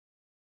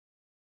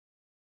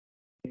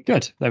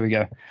Good. There we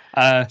go.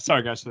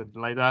 Sorry, guys, for the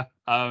delay there.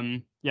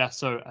 Yeah,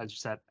 so as you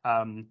said,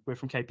 we're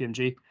from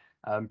KPMG.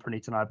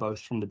 Pranit and I are both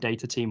from the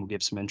data team. We'll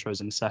give some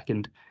intros in a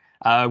second.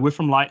 We're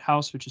from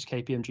Lighthouse, which is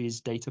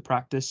KPMG's data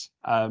practice.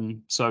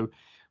 So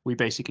we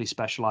basically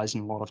specialize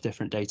in a lot of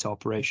different data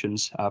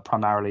operations.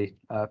 Primarily,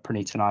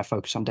 Pranit and I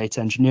focus on data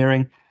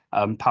engineering.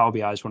 Power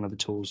BI is one of the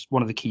tools,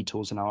 one of the key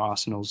tools in our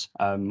arsenals.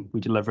 We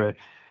deliver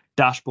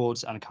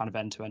dashboards and a kind of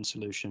end-to-end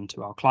solution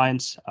to our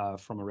clients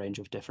from a range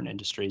of different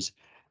industries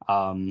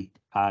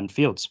and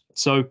fields.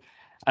 So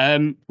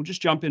we'll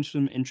just jump into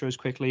some intros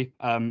quickly.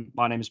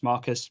 My name is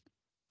Markus.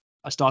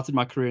 I started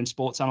my career in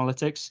sports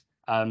analytics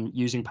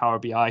using Power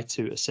BI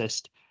to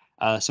assist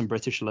some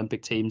British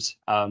Olympic teams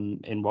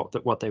in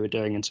what they were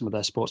doing in some of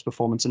their sports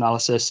performance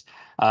analysis.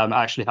 I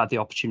actually had the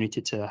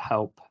opportunity to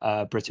help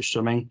British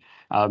swimming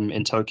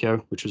in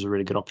Tokyo, which was a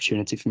really good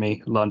opportunity for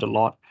me. Learned a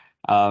lot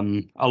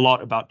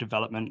about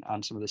development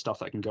and some of the stuff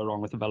that can go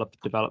wrong with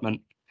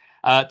development.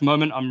 At the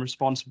moment, I'm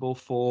responsible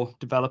for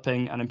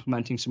developing and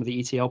implementing some of the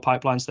ETL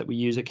pipelines that we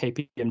use at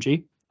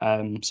KPMG.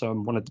 So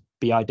I'm one of the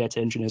BI data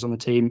engineers on the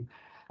team.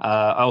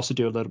 I also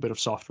do a little bit of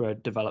software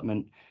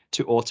development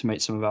to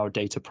automate some of our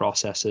data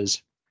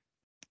processes.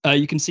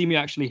 You can see me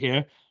actually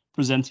here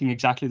presenting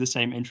exactly the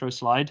same intro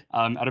slide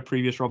at a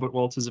previous Robert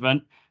Walters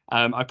event.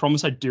 I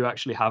promise I do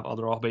actually have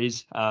other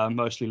hobbies,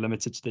 mostly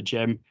limited to the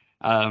gym,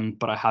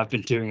 but I have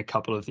been doing a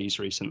couple of these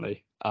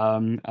recently.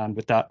 And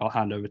with that, I'll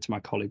hand over to my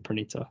colleague,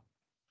 Pranita.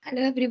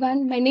 Hello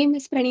everyone, my name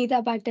is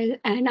Pranita Patil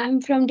and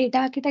I'm from Data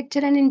Architecture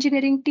and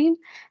Engineering team,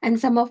 and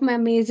some of my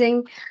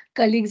amazing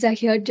colleagues are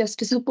here just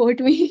to support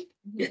me.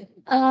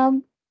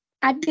 um,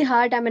 at the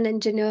heart, I'm an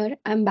engineer.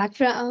 I'm back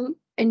from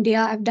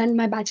India. I've done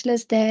my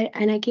bachelor's there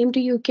and I came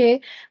to UK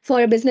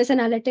for business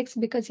analytics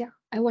because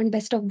I want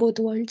best of both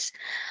worlds.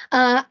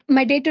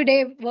 My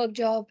day-to-day work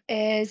job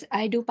is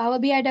I do Power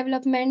BI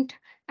development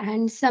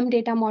and some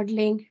data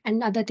modeling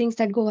and other things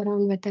that go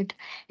around with it.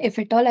 If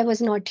at all I was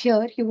not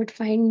here, you would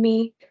find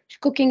me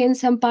cooking in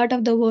some part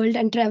of the world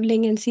and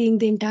traveling and seeing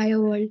the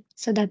entire world.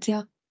 So that's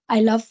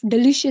I love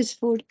delicious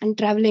food and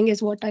traveling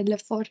is what I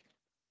live for.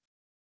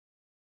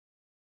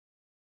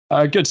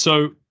 Good.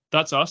 So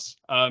that's us.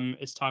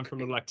 It's time for a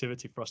little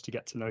activity for us to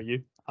get to know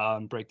you,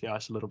 break the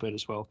ice a little bit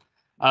as well.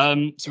 So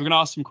we're going to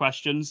ask some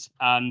questions,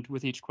 and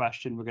with each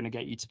question, we're going to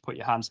get you to put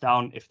your hands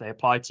down if they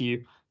apply to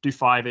you. Do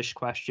five-ish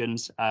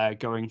questions,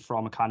 going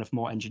from a kind of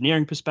more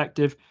engineering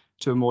perspective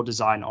to a more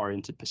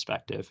design-oriented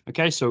perspective.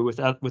 Okay, so with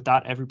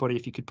that, everybody,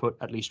 if you could put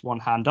at least one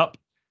hand up.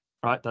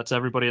 Right, that's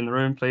everybody in the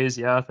room, please.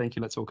 Yeah, thank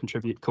you. Let's all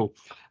contribute. Cool.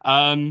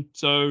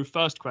 So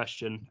first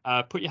question,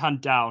 put your hand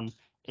down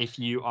if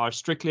you are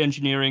strictly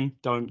engineering,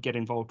 don't get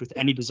involved with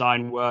any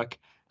design work.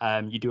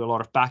 You do a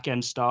lot of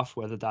back-end stuff,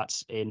 whether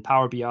that's in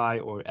Power BI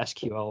or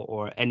SQL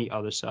or any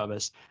other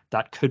service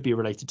that could be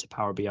related to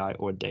Power BI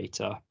or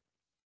data.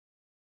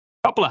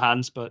 A couple of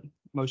hands, but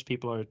most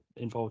people are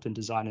involved in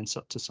design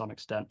to some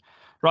extent.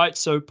 Right,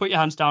 so put your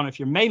hands down if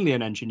you're mainly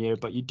an engineer,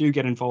 but you do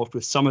get involved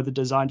with some of the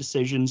design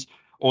decisions,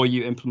 or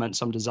you implement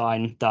some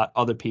design that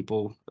other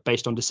people,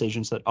 based on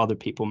decisions that other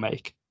people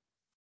make.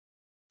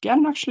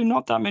 Again, actually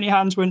not that many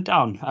hands went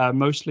down.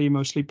 Mostly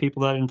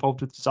people that are involved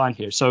with design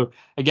here. So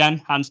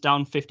again, hands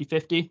down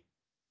 50-50.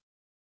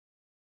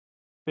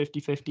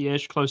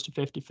 50-50-ish, close to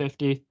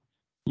 50-50.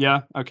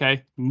 Yeah,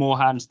 okay. More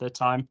hands that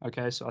time.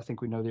 Okay, so I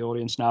think we know the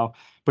audience now.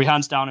 Put your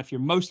hands down if you're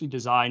mostly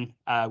design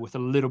with a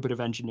little bit of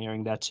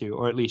engineering there too,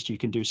 or at least you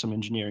can do some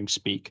engineering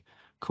speak.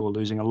 Cool,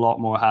 losing a lot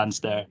more hands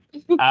there.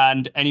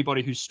 And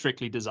anybody who's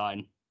strictly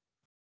design.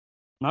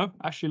 No,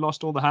 actually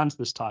lost all the hands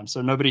this time. So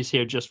nobody's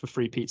here just for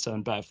free pizza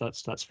and bev.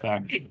 That's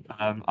fair.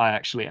 I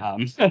actually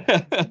am.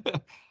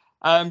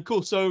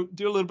 Cool. So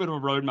do a little bit of a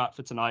roadmap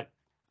for tonight.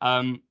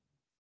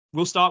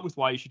 We'll start with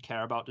why you should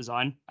care about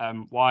design,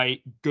 why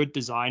good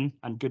design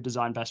and good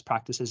design best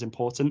practice is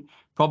important.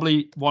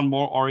 Probably one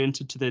more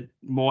oriented to the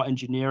more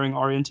engineering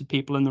oriented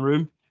people in the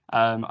room.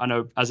 I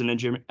know as an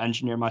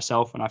engineer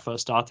myself, when I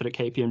first started at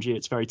KPMG,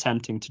 it's very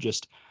tempting to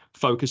just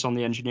focus on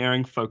the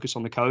engineering, focus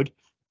on the code,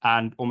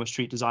 and almost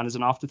treat design as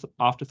an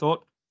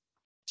afterthought.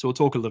 So we'll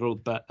talk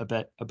a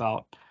bit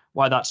about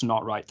why that's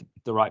not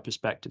the right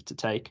perspective to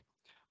take.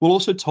 We'll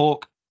also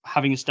talk,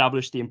 having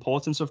established the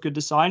importance of good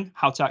design,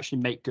 how to actually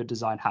make good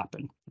design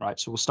happen, right?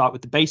 So we'll start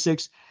with the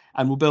basics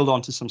and we'll build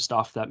onto some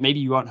stuff that maybe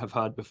you won't have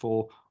heard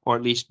before, or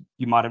at least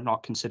you might have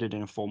not considered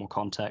in a formal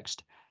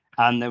context.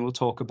 And then we'll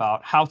talk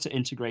about how to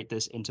integrate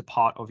this into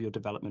part of your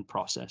development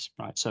process,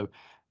 right? So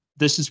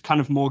this is kind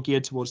of more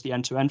geared towards the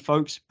end-to-end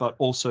folks, but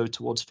also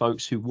towards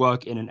folks who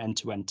work in an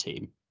end-to-end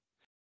team.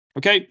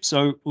 Okay,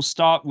 so we'll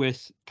start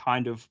with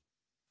kind of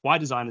why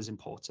design is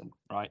important,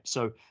 right?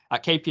 So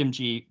at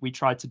KPMG, we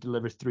tried to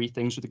deliver three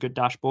things with a good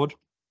dashboard.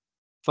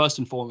 First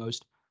and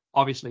foremost,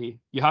 obviously,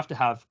 you have to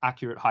have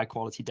accurate,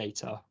 high-quality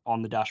data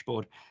on the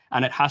dashboard,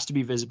 and it has to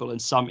be visible in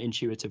some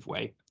intuitive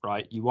way,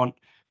 right? You want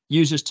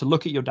users to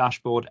look at your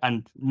dashboard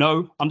and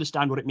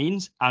understand what it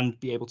means and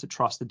be able to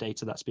trust the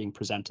data that's being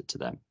presented to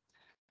them.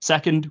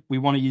 Second, we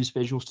want to use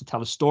visuals to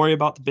tell a story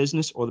about the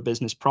business or the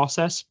business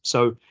process.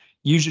 So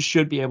Users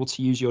should be able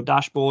to use your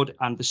dashboard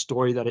and the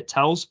story that it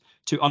tells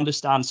to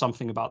understand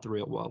something about the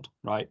real world,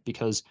 right?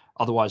 Because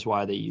otherwise,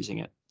 why are they using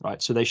it,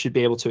 right? So they should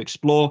be able to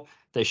explore,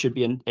 they should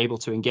be able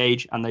to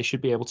engage, and they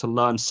should be able to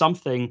learn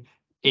something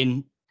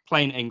in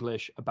plain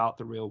English about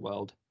the real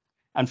world.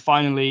 And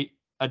finally,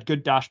 a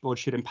good dashboard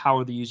should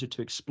empower the user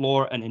to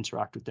explore and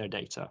interact with their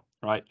data,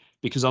 right?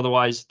 Because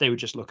otherwise they would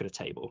just look at a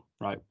table,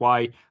 right?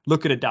 Why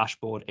look at a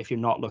dashboard if you're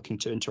not looking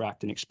to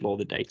interact and explore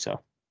the data?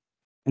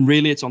 And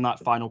really, it's on that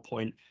final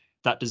point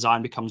that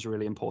design becomes a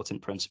really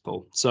important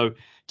principle. So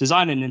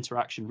design and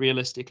interaction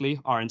realistically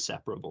are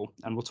inseparable.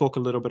 And we'll talk a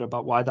little bit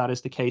about why that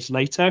is the case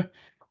later.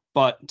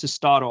 But to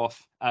start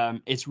off,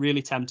 it's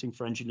really tempting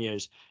for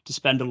engineers to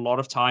spend a lot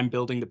of time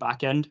building the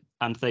back end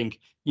and think,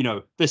 you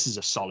know, this is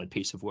a solid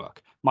piece of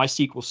work. My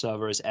SQL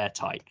server is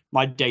airtight.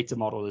 My data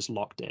model is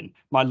locked in.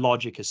 My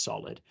logic is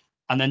solid.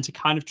 And then to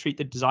kind of treat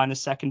the design as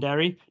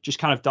secondary, just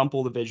kind of dump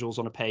all the visuals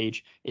on a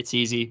page. It's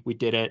easy. We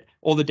did it.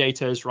 All the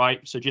data is right.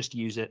 So just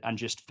use it and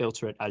just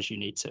filter it as you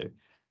need to.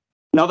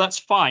 Now, that's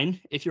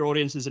fine if your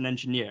audience is an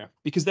engineer,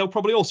 because they'll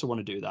probably also want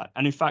to do that.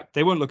 And in fact,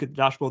 they won't look at the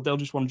dashboard. They'll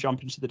just want to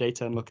jump into the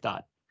data and look at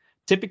that.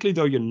 Typically,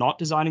 though, you're not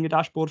designing a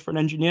dashboard for an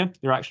engineer.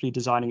 You're actually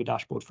designing a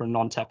dashboard for a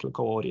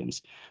non-technical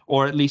audience,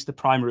 or at least the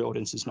primary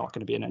audience is not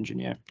going to be an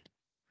engineer.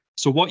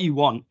 So what you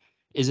want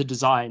is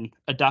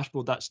a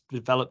dashboard that's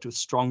developed with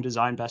strong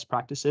design best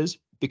practices,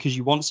 because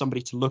you want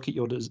somebody to look at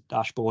your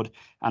dashboard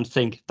and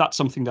think, that's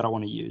something that I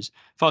want to use.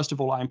 First of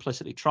all, I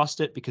implicitly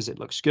trust it because it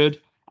looks good.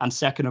 And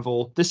second of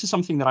all, this is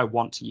something that I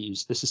want to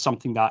use. This is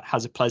something that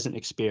has a pleasant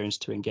experience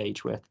to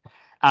engage with.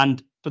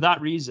 And for that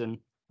reason,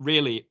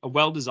 really, a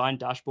well-designed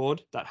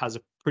dashboard that has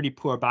a pretty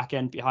poor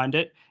backend behind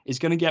it is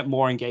going to get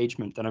more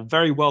engagement than a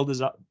very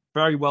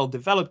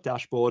well-developed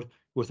dashboard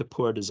with a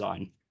poor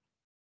design.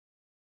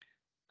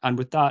 And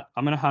with that,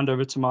 I'm going to hand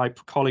over to my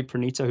colleague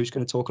Pranita, who's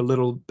going to talk a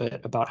little bit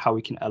about how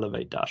we can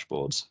elevate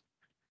dashboards.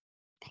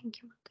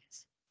 Thank you,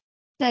 Markus.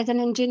 So as an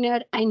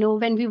engineer, I know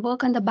when we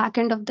work on the back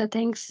end of the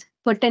things,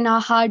 put in our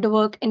hard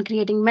work in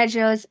creating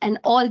measures and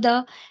all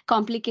the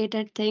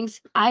complicated things,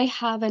 I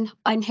have an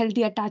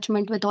unhealthy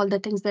attachment with all the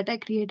things that I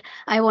create.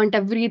 I want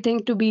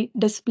everything to be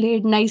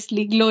displayed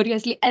nicely,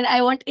 gloriously, and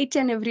I want each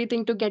and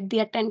everything to get the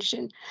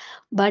attention.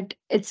 But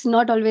it's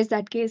not always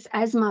that case.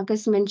 As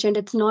Marcus mentioned,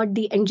 it's not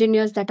the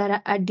engineers that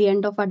are at the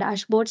end of our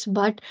dashboards,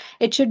 but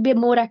it should be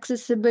more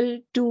accessible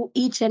to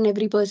each and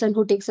every person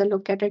who takes a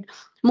look at it.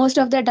 Most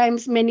of the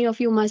times, many of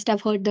you must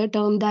have heard the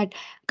term that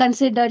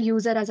consider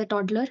user as a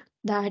toddler,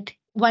 that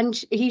he or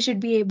she should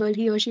be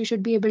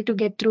able to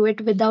get through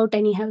it without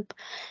any help.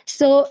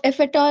 So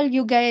if at all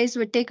you guys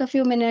would take a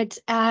few minutes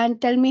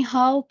and tell me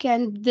how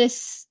can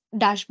this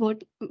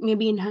dashboard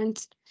maybe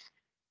enhanced?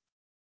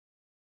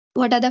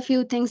 What are the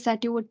few things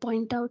that you would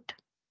point out?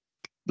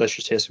 Let's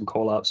just hear some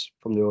call outs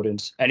from the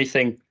audience.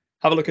 Anything,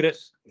 have a look at it,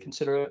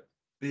 consider it.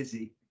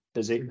 Busy.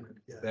 Busy,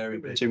 Very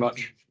busy. too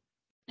much.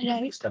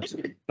 Right.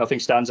 Nothing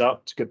stands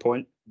out. It's a good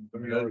point.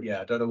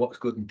 Yeah, I don't know what's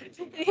good and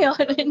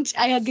Orange,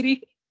 I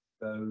agree.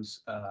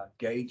 those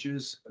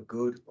gauges are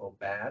good or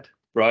bad.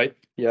 Right,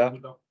 yeah.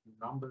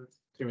 Numbers,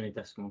 too many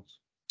decimals.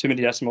 Too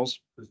many decimals.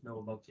 There's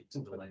no logic to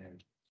the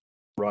layout.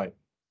 Right.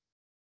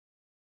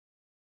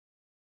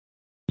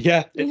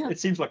 Yeah, Yeah. it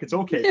seems like it's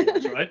all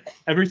KPIs, right?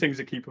 Everything's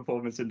a key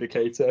performance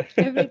indicator.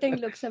 Everything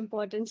looks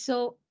important.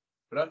 So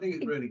But I think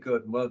it's really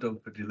good and well done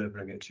for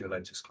delivering it to your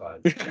latest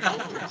client.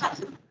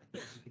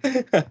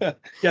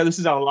 Yeah, this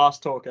is our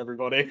last talk,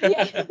 everybody.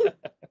 Yeah.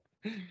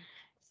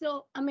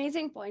 So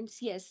amazing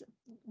points. Yes,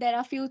 there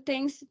are few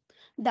things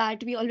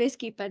that we always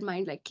keep in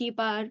mind, like keep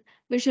our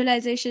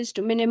visualizations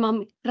to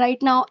minimum.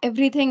 Right now,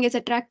 everything is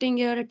attracting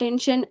your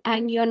attention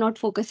and you're not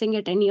focusing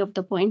at any of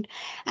the point.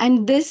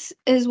 And this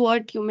is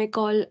what you may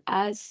call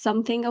as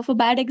something of a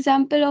bad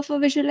example of a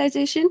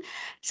visualization.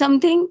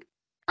 Something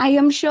I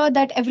am sure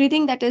that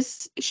everything that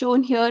is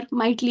shown here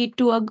might lead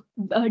to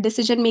a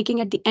decision making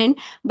at the end,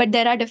 but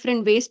there are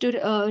different ways to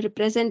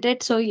represent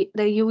it. So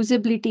the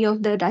usability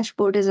of the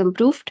dashboard is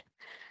improved.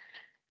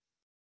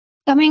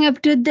 Coming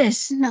up to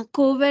this, now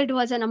COVID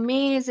was an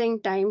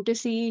amazing time to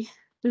see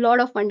a lot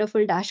of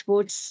wonderful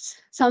dashboards,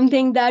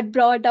 something that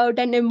brought out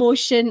an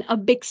emotion, a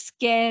big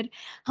scare,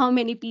 how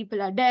many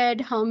people are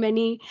dead, how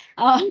many,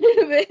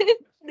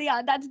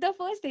 yeah, that's the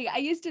first thing. I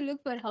used to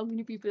look for how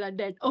many people are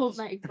dead. Oh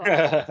my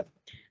God.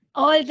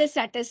 All the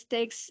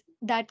statistics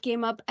that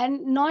came up,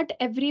 and not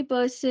every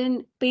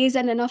person pays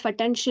enough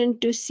attention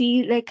to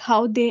see like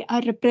how they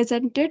are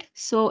represented.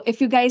 So if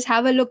you guys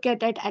have a look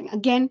at it, and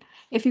again,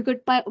 if you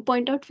could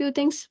point out few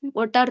things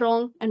what are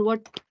wrong and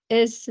what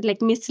is like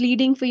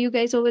misleading for you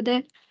guys over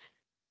there.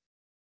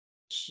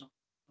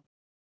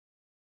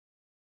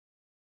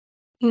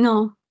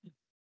 No.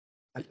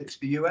 It's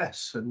the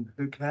US and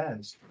who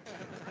cares?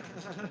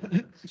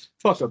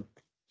 Fuck them.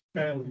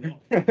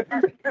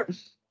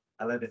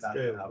 I'll edit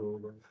that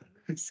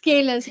out.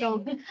 Scale is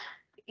wrong.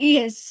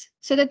 Yes.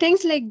 So the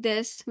things like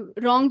this,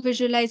 wrong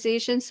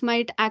visualizations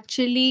might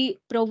actually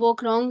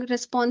provoke wrong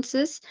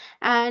responses.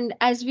 And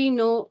as we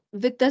know,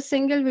 with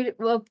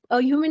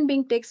a human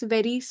being takes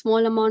very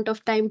small amount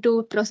of time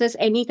to process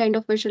any kind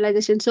of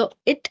visualization. So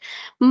it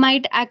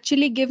might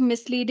actually give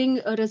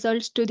misleading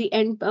results to the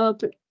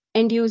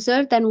end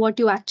user than what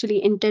you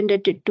actually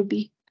intended it to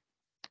be.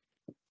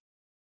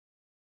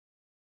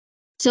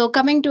 So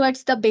coming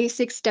towards the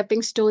basic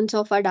stepping stones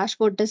of our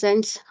dashboard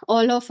designs,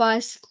 all of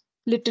us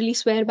literally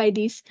swear by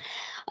these.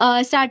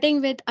 Starting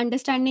with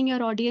understanding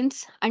your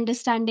audience,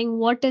 understanding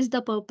what is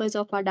the purpose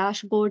of our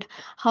dashboard,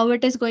 how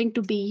it is going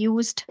to be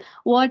used,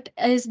 what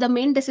is the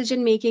main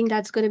decision making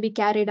that's going to be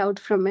carried out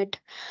from it.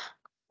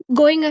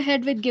 Going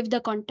ahead with give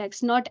the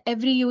context. Not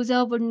every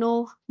user would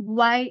know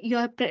why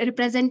you're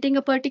representing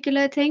a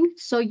particular thing.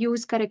 So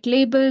use correct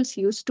labels,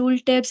 use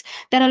tooltips.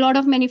 There are a lot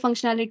of many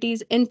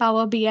functionalities in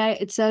Power BI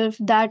itself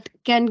that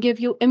can give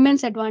you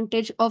immense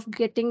advantage of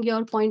getting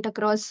your point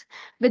across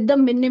with the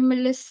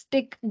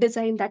minimalistic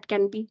design that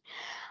can be.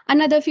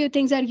 Another few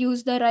things are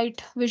use the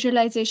right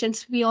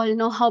visualizations. We all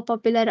know how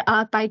popular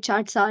our pie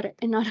charts are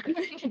in our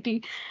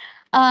community.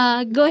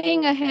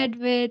 Going ahead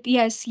with,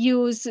 yes,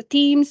 use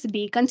themes,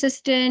 be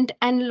consistent,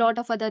 and a lot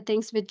of other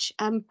things which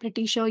I'm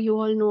pretty sure you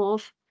all know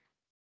of.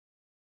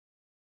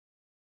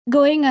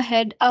 Going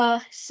ahead,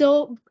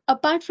 so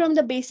apart from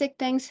the basic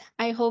things,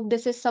 I hope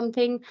this is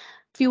something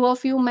few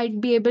of you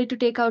might be able to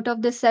take out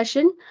of this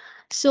session.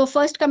 So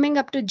first, coming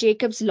up to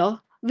Jacob's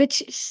law,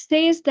 which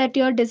says that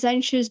your design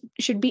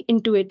should be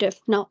intuitive.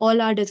 Now all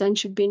our design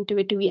should be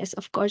intuitive, yes,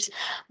 of course,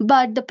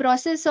 but the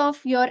process of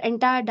your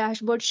entire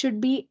dashboard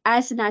should be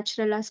as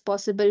natural as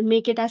possible.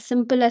 Make it as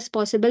simple as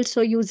possible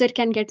so user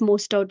can get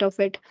most out of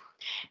it.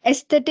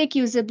 Aesthetic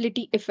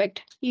usability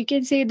effect, you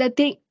can say that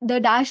the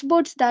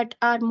dashboards that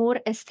are more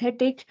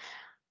aesthetic,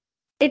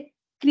 it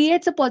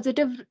creates a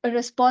positive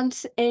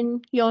response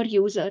in your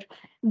user.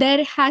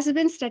 There has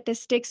been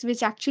statistics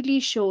which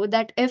actually show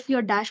that if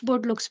your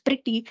dashboard looks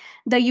pretty,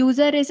 the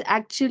user is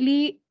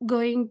actually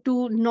going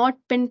to not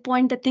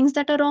pinpoint the things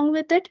that are wrong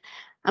with it.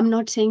 I'm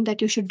not saying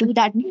that you should do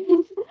that.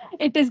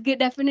 It is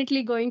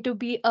definitely going to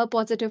be a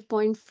positive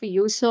point for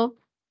you. So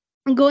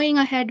going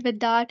ahead with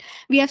that,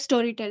 we have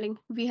storytelling.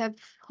 We have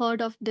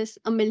heard of this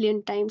a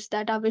million times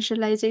that our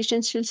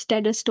visualizations should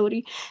tell a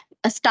story,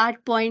 a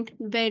start point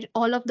where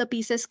all of the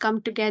pieces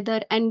come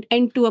together and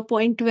end to a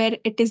point where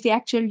it is the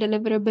actual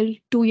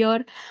deliverable to your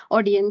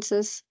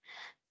audiences.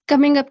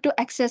 Coming up to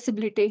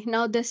accessibility,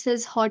 now this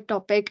is hot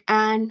topic,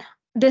 and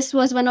this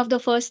was one of the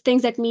first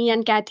things that me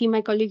and Kathy,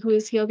 my colleague who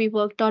is here, we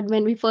worked on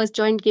when we first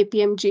joined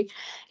KPMG.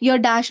 Your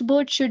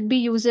dashboard should be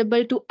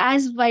usable to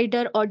as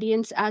wider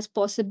audience as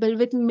possible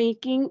with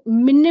making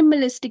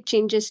minimalistic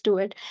changes to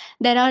it.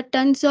 There are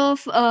tons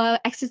of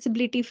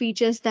accessibility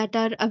features that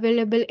are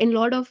available in a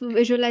lot of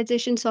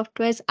visualization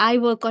softwares. I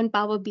work on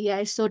Power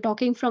BI, so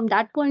talking from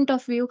that point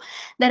of view,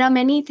 there are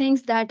many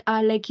things that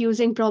are like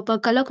using proper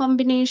color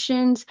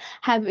combinations,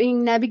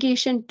 having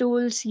navigation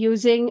tools,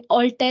 using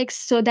alt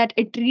text so that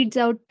it reads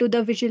out to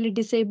the visually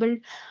disabled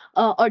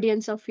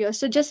audience of yours.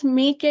 So just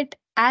make it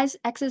as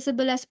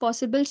accessible as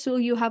possible so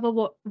you have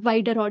a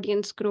wider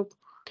audience group.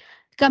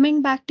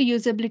 Coming back to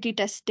usability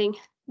testing,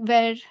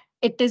 where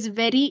it is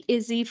very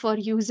easy for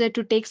user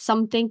to take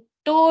something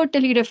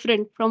totally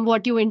different from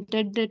what you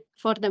intended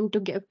for them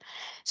to give.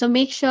 So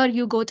make sure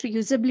you go through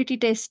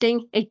usability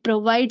testing. It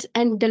provides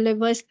and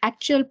delivers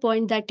actual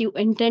point that you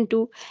intend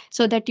to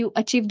so that you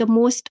achieve the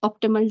most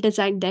optimal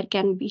design there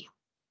can be.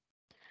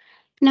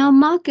 Now,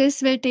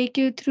 Marcus will take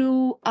you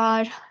through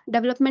our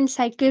development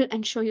cycle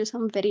and show you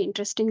some very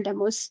interesting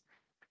demos.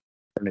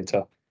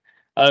 Pranita.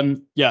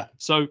 Yeah,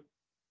 so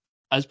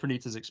as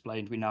Pranita's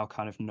explained, we now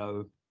kind of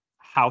know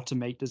how to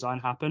make design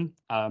happen.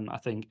 I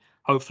think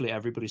hopefully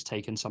everybody's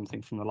taken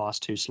something from the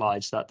last two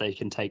slides that they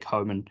can take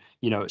home and,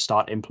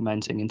 start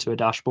implementing into a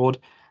dashboard.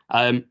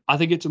 I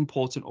think it's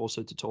important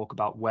also to talk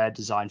about where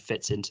design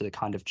fits into the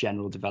kind of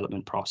general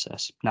development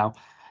process. Now,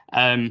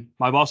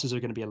 my bosses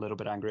are going to be a little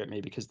bit angry at me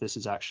because this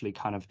is actually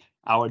kind of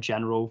our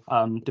general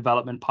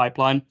development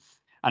pipeline.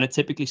 And it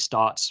typically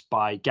starts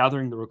by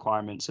gathering the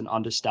requirements and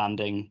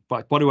understanding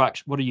what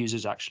do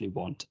users actually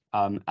want.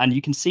 And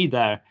you can see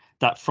there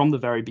that from the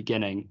very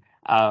beginning,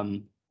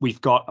 we've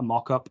got a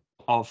mock-up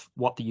of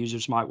what the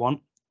users might want.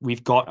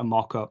 We've got a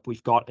mock-up,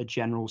 we've got a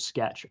general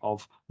sketch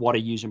of what a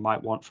user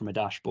might want from a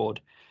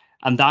dashboard.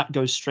 And that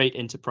goes straight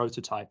into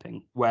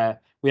prototyping, where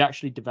we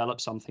actually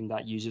develop something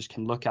that users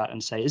can look at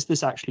and say, is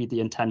this actually the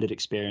intended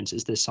experience?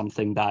 Is this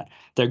something that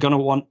they're going to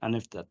want and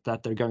if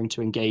that they're going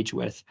to engage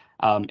with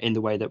in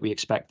the way that we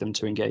expect them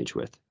to engage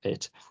with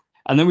it?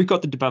 And then we've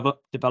got the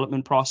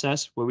development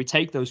process where we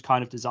take those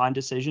kind of design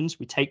decisions,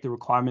 we take the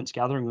requirements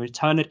gathering, we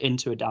turn it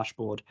into a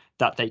dashboard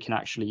that they can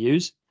actually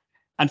use.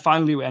 And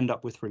finally, we end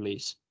up with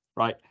release,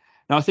 right?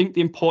 Now, I think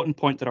the important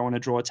point that I want to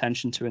draw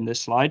attention to in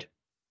this slide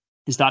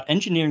is that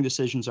engineering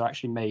decisions are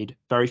actually made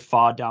very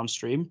far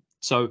downstream.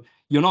 So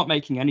you're not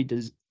making any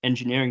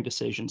engineering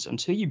decisions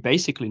until you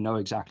basically know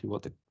exactly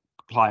what the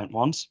client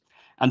wants.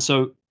 And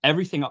so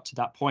everything up to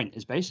that point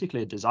is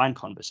basically a design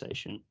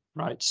conversation,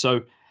 right?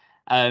 So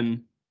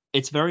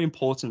it's very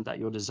important that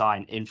your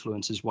design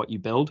influences what you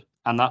build.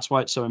 And that's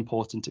why it's so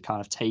important to kind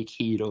of take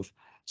heed of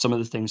some of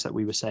the things that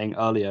we were saying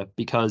earlier,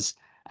 because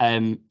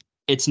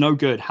it's no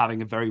good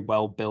having a very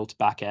well built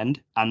back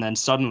end and then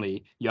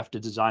suddenly you have to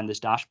design this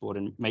dashboard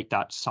and make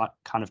that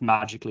kind of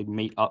magically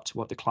meet up to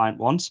what the client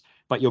wants,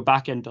 but your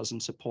back end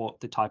doesn't support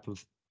the type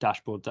of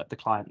dashboard that the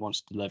client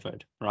wants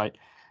delivered, right?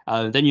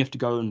 Then you have to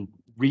go and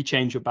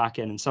rechange your back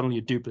end and suddenly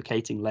you're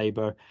duplicating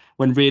labor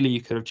when really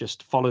you could have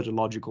just followed a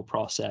logical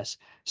process,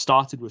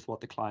 started with what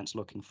the client's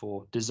looking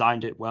for,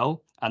 designed it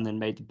well, and then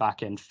made the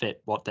back end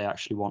fit what they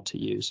actually want to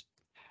use.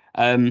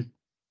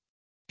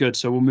 Good,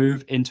 so we'll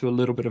move into a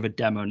little bit of a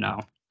demo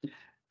now.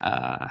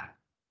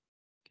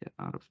 Get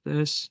out of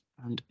this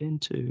and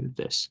into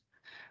this.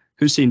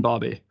 Who's seen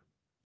Barbie?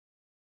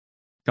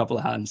 Couple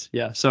of hands,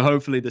 yeah. So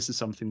hopefully this is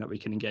something that we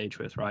can engage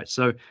with, right?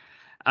 So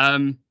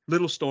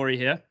little story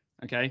here,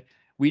 okay?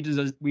 We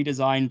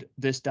designed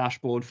this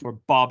dashboard for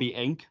Barbie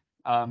Inc.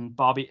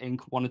 Barbie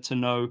Inc. wanted to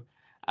know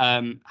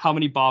how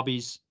many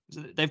Barbies.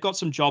 They've got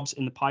some jobs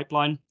in the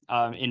pipeline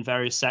in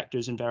various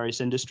sectors and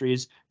various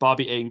industries.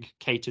 Barbie Inc.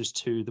 caters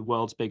to the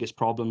world's biggest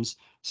problems,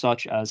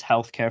 such as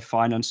healthcare,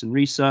 finance, and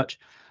research.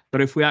 But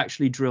if we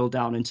actually drill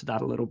down into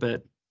that a little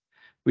bit,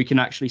 we can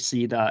actually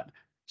see that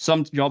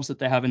some jobs that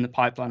they have in the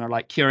pipeline are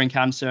like curing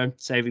cancer,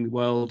 saving the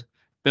world,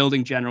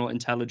 building general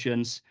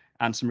intelligence,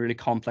 and some really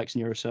complex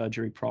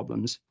neurosurgery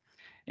problems.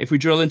 If we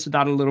drill into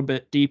that a little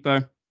bit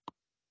deeper,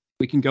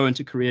 we can go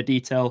into career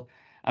detail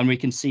and we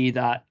can see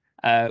that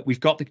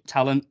we've got the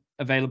talent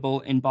available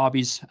in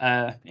Barbie's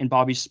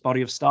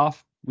body of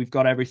staff. We've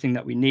got everything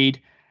that we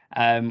need.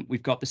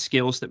 We've got the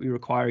skills that we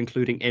require,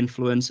 including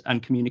influence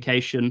and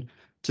communication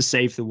to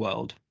save the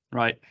world,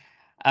 right?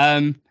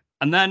 And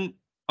then,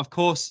 of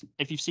course,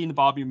 if you've seen the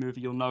Barbie movie,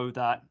 you'll know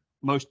that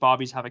most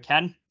Barbies have a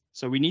Ken.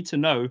 So we need to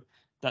know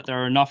that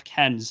there are enough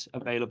Kens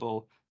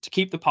available to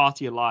keep the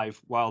party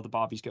alive while the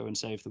Barbies go and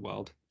save the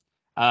world.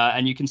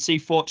 And you can see,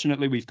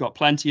 fortunately, we've got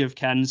plenty of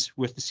Kens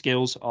with the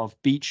skills of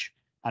beach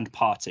and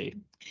party.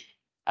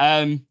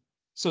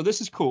 So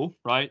this is cool,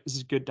 right? This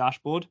is a good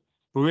dashboard,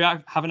 but we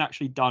haven't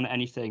actually done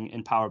anything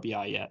in Power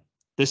BI yet.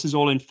 This is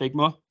all in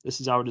Figma.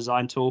 This is our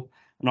design tool,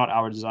 not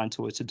our design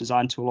tool. It's a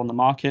design tool on the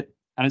market,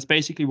 and it's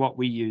basically what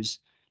we use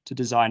to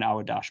design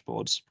our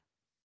dashboards.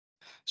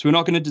 So we're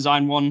not going to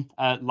design one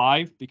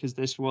live because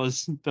this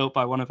was built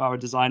by one of our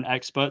design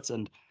experts,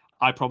 and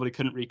I probably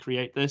couldn't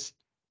recreate this.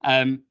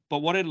 But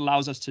what it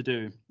allows us to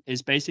do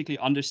is basically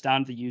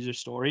understand the user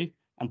story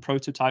and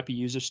prototype a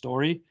user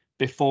story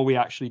before we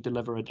actually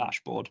deliver a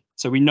dashboard.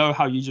 So we know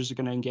how users are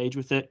going to engage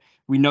with it.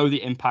 We know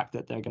the impact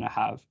that they're going to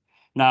have.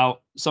 Now,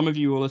 some of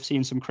you will have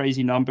seen some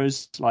crazy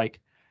numbers like,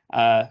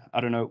 I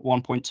don't know,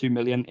 1.2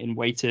 million in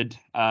weighted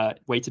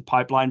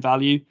pipeline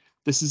value.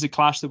 This is a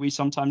clash that we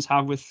sometimes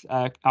have with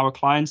our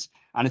clients,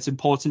 and it's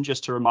important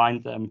just to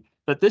remind them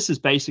that this is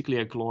basically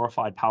a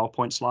glorified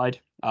PowerPoint slide.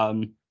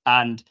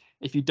 And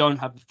if you don't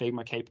have the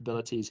Figma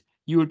capabilities,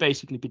 you would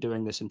basically be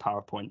doing this in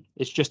PowerPoint.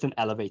 It's just an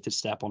elevated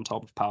step on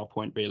top of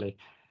PowerPoint, really.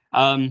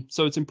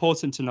 So it's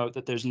important to note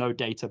that there's no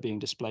data being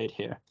displayed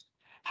here.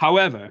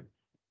 However,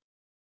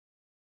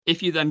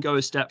 if you then go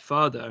a step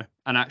further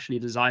and actually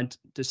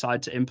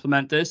decide to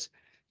implement this,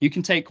 you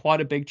can take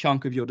quite a big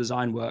chunk of your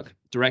design work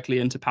directly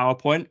into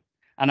PowerPoint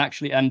and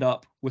actually end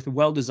up with a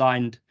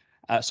well-designed,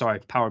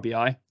 Power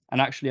BI, and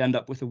actually end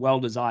up with a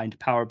well-designed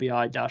Power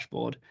BI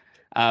dashboard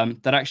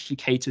that actually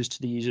caters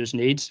to the user's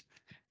needs.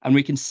 And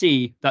we can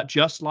see that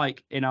just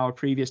like in our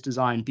previous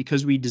design,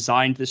 because we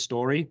designed the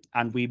story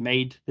and we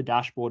made the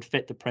dashboard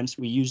fit the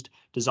principle, we used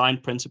design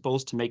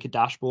principles to make a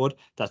dashboard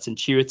that's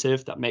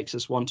intuitive, that makes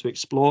us want to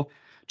explore.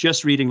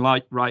 Just reading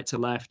right to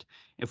left,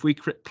 if we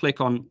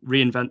click on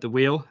reinvent the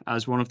wheel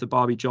as one of the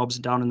Barbie jobs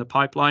down in the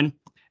pipeline,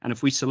 and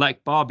if we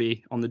select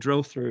Barbie on the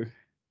drill through,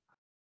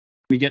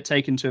 we get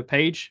taken to a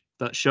page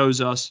that shows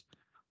us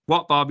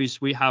what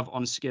Barbies we have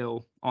on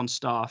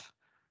staff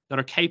that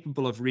are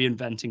capable of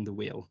reinventing the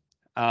wheel.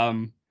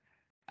 And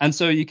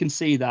so you can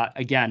see that,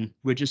 again,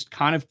 we're just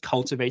kind of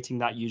cultivating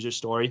that user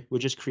story. We're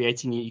just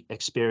creating an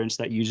experience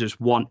that users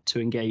want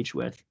to engage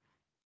with.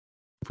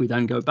 If we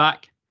then go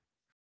back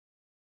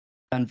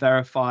and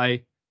verify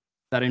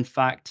that, in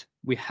fact,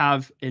 we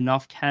have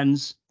enough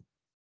Kens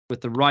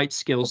with the right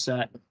skill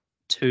set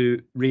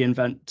to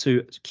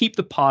keep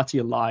the party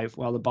alive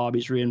while the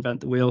Barbies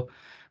reinvent the wheel,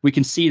 we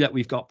can see that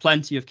we've got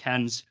plenty of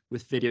Kens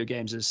with video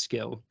games as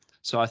skill.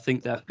 So I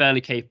think they're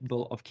fairly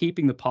capable of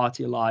keeping the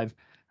party alive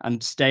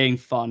and staying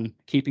fun,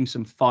 keeping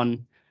some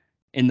fun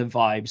in the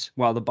vibes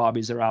while the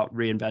Barbies are out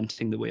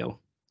reinventing the wheel.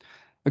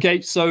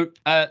 Okay, so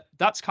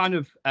that's kind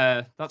of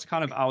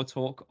our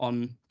talk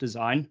on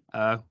design.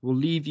 We'll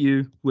leave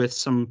you with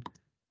a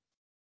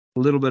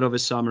little bit of a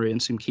summary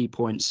and some key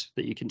points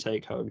that you can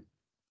take home.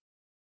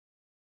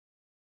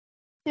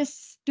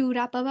 Just to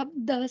wrap up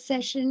the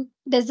session,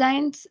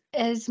 designs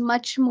is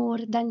much more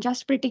than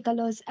just pretty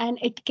colors, and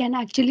it can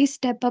actually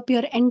step up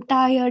your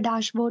entire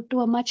dashboard to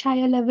a much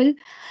higher level.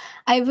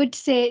 I would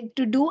say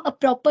to do a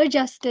proper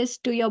justice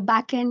to your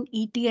backend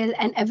ETL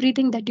and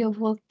everything that you've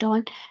worked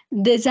on,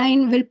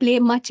 design will play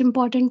a much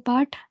important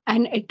part,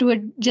 and it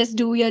would just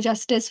do your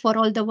justice for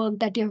all the work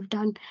that you've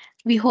done.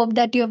 We hope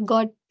that you have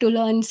got to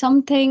learn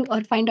something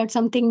or find out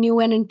something new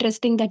and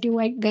interesting that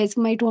you guys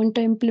might want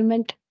to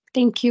implement.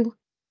 Thank you.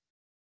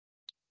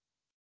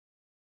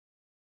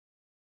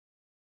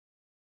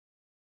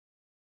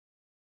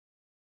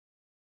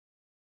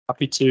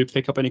 Happy to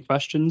pick up any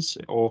questions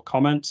or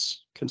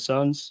comments,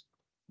 concerns.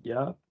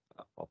 Yeah,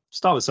 I'll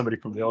start with somebody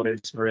from the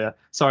audience. Maria,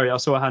 sorry, I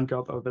saw a hand go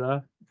up over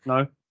there.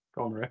 No,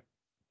 go on, Maria.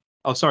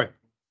 Oh, sorry.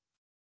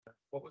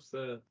 What was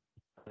the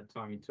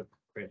time you took to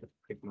create the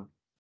Figma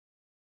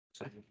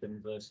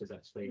solution versus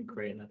actually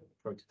creating a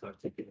prototype?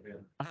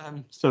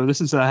 So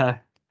this is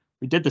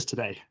we did this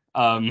today.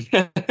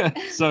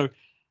 So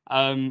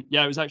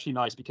yeah, it was actually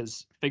nice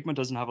because Figma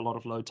doesn't have a lot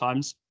of load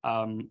times,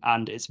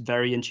 and it's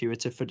very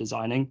intuitive for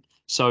designing.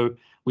 So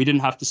we didn't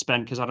have to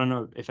spend, because I don't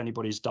know if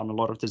anybody's done a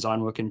lot of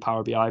design work in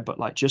Power BI, but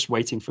like just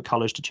waiting for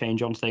colors to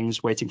change on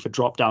things, waiting for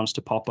drop downs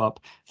to pop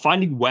up,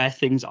 finding where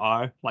things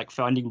are, like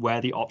finding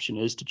where the option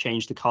is to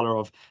change the color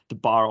of the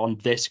bar on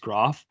this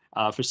graph,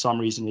 for some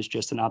reason is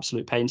just an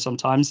absolute pain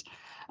sometimes.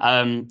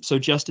 So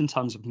just in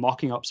terms of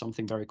mocking up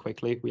something very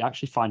quickly, we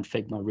actually find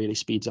Figma really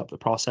speeds up the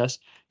process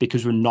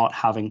because we're not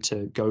having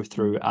to go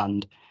through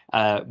and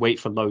wait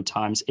for load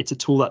times. It's a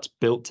tool that's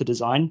built to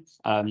design.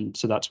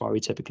 So that's why we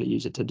typically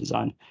use it to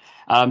design.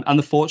 And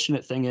the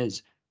fortunate thing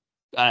is,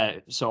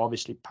 so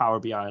obviously Power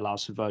BI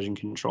allows for version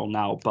control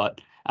now,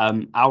 but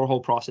our whole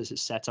process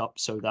is set up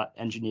so that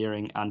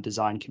engineering and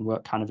design can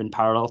work kind of in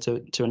parallel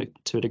to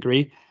a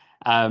degree.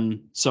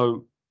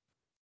 So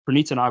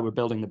Pranit and I were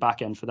building the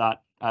back end for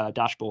that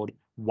dashboard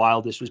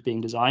while this was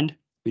being designed.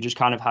 We just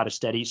kind of had a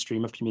steady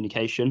stream of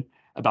communication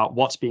about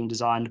what's being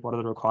designed, what are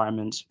the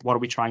requirements, what are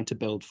we trying to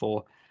build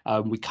for.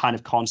 We kind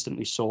of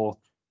constantly saw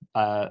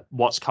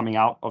what's coming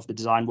out of the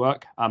design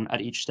work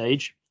at each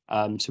stage.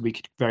 So we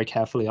could very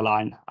carefully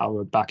align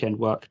our back end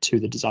work to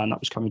the design that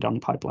was coming down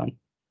the pipeline.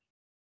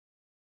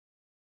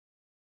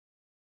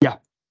 Yeah.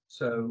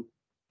 So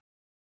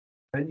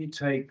can you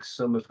take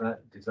some of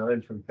that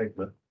design from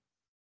Figma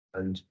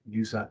and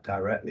use that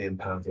directly in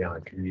Power BI?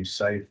 Can you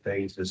save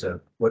things as a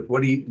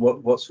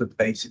what's the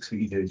basics that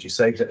you do? Do you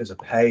save it as a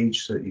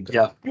page so that you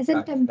Yeah, as a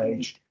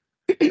template?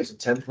 As a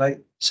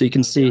template? So you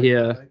can see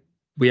here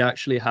we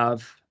actually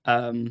have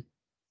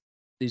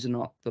these are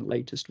not the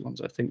latest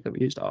ones I think that we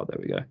used. Oh, there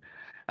we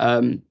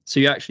go. So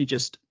you actually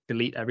just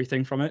delete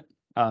everything from it,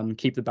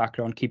 keep the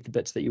background, keep the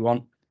bits that you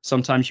want.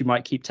 Sometimes you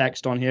might keep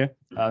text on here,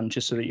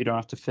 just so that you don't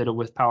have to fiddle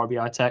with Power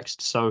BI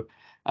text. So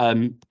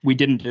we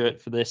didn't do it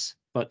for this,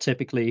 but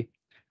typically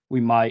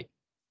we might,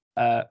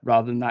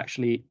 rather than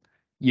actually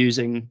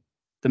using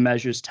the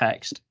measures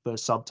text, the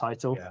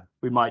subtitle,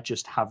 we might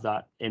just have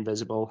that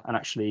invisible and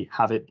actually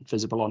have it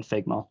visible on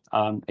Figma.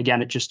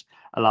 Again, it just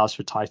allows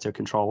for tighter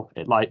control.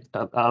 It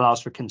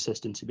allows for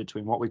consistency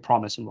between what we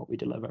promise and what we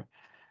deliver.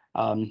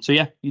 So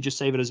yeah, you just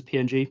save it as a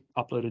PNG,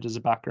 upload it as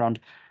a background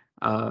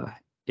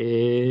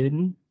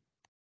in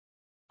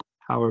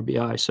Power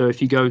BI. So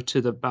if you go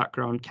to the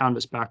background,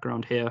 canvas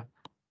background here,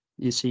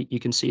 you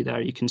can see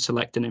there, you can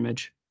select an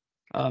image.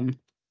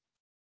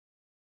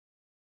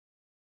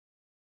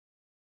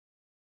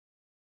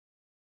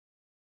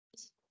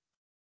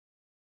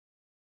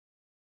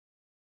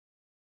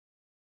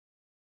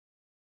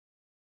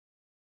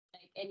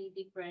 Any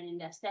different in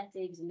the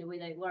aesthetics and the way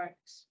that it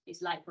works.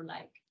 It's like for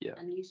like. Yeah.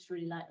 And users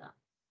really like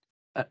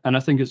that. And I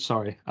think it's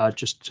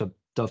just to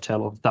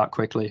dovetail off that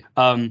quickly.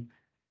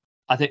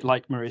 I think,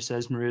 like Maria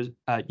says,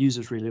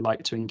 users really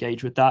like to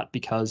engage with that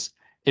because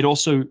it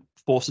also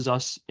forces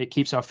us, it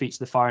keeps our feet to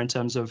the fire in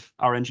terms of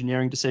our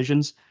engineering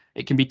decisions.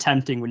 It can be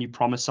tempting when you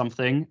promise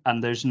something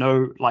and there's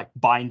no like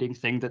binding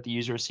thing that the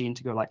user has seen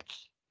to go like,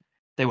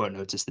 they won't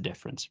notice the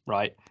difference,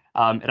 right?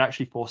 It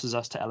actually forces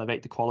us to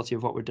elevate the quality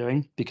of what we're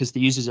doing because the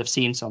users have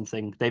seen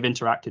something, they've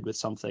interacted with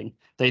something,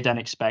 they then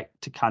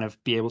expect to kind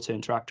of be able to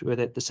interact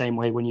with it the same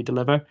way when you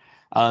deliver.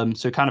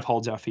 So it kind of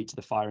holds our feet to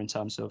the fire in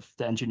terms of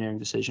the engineering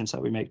decisions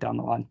that we make down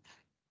the line.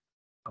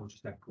 I was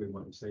just echoing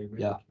what you say.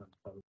 Really. Yeah.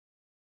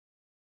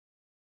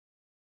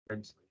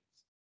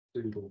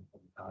 Google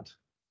had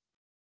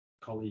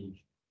colleague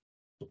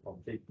on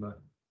Figma,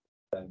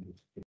 then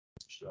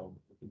show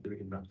we can do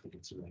it in rapid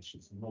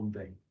iterations.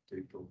 Monday,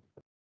 Google,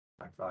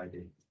 by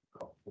Friday,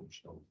 got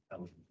functional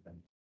element.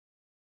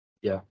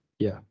 Yeah.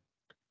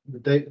 The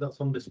data that's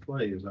on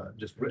display, is that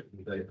just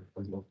written data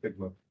from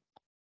Figma?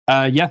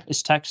 Yeah,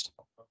 it's text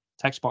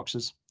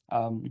boxes.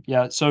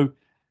 Yeah, so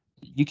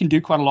you can do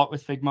quite a lot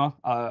with Figma.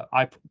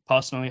 I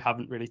personally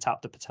haven't really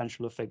tapped the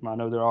potential of Figma. I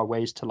know there are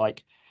ways to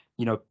like,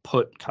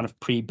 put kind of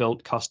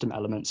pre-built custom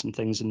elements and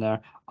things in there.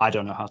 I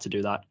don't know how to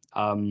do that.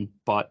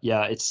 But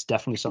yeah, it's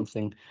definitely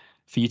something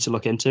for you to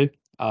look into.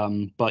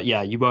 But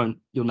yeah, you'll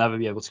never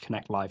be able to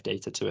connect live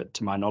data to it,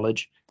 to my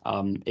knowledge.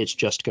 It's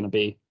just going to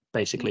be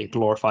basically a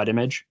glorified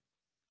image.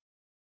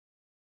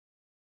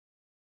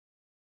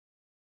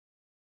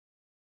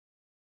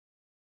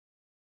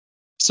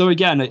 So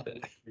again,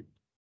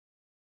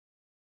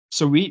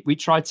 so we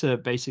try to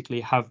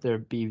basically have there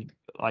be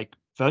like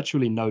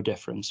virtually no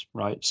difference,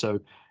 right? So,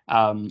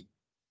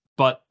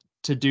 but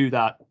to do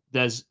that,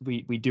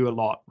 we do a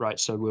lot, right?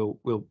 So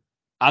we'll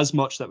as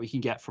much that we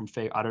can get from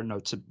Figma. I don't know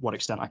to what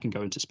extent I can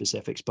go into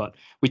specifics, but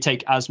we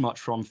take as much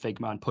from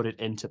Figma and put it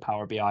into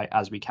Power BI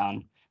as we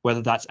can,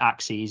 whether that's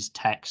axes,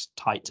 text,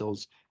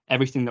 titles,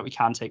 everything that we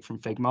can take from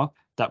Figma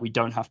that we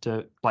don't have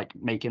to like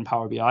make in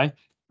Power BI.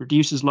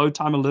 Reduces load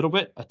time a little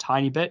bit, a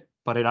tiny bit,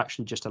 but it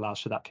actually just allows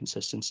for that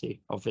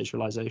consistency of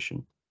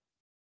visualization.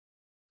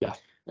 Yeah.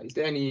 Is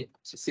there any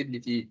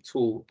accessibility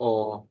tool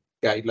or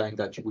guideline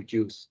that you would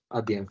use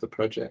at the end of the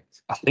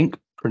project? I think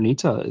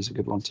Pranita is a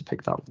good one to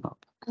pick that one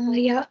up.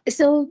 Yeah,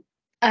 so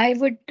I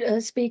would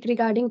speak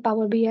regarding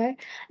Power BI.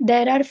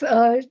 There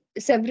are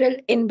several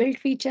inbuilt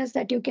features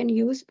that you can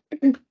use.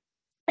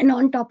 And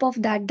on top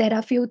of that, there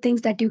are few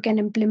things that you can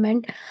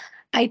implement.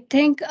 I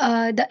think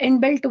the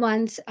inbuilt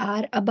ones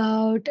are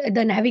about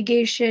the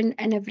navigation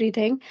and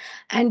everything.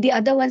 And the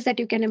other ones that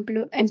you can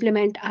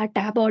implement are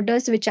tab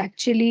orders, which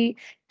actually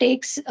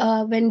takes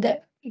when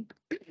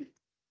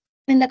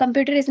the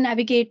computer is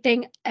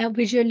navigating a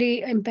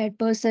visually impaired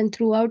person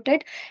throughout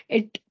it,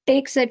 it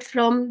takes it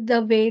from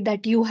the way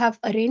that you have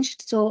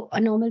arranged. So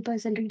a normal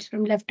person reads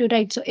from left to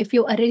right. So if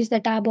you arrange the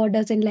tab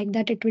orders in like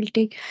that, it will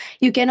take.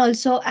 You can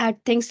also add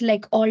things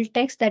like alt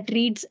text that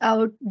reads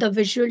out the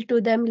visual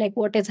to them, like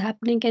what is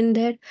happening in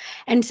there,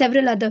 and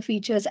several other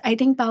features. I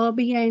think Power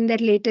BI in their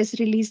latest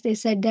release, they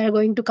said they're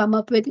going to come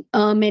up with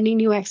many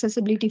new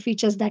accessibility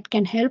features that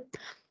can help.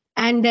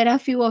 And there are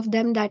few of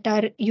them that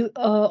are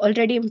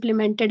already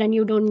implemented and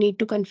you don't need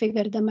to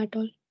configure them at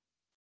all.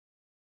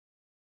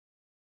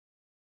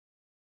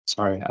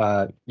 Sorry,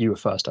 you were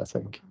first, I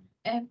think.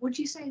 Would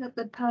you say that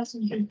the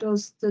person who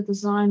does the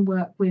design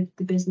work with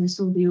the business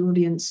or the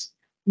audience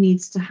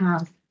needs to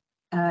have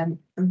a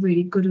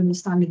really good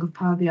understanding of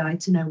Power BI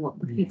to know what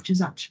the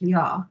features actually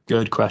are?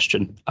 Good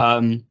question.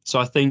 So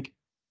I think,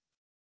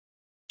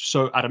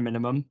 so at a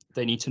minimum,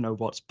 they need to know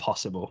what's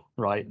possible,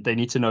 right? They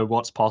need to know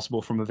what's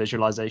possible from a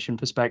visualization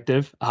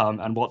perspective,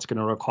 and what's going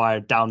to require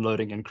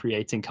downloading and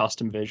creating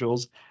custom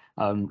visuals.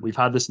 We've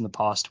had this in the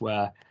past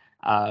where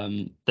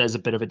there's a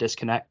bit of a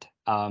disconnect,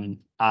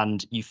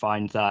 and you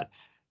find that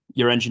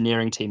your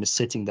engineering team is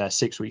sitting there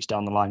 6 weeks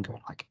down the line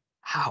going like,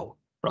 how,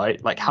 right?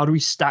 Like, how do we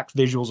stack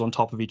visuals on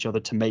top of each other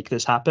to make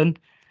this happen?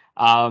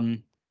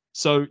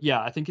 So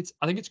yeah, I think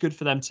it's good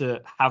for them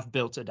to have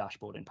built a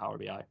dashboard in Power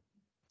BI,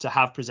 to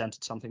have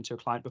presented something to a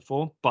client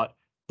before, but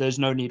there's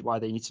no need why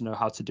they need to know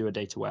how to do a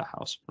data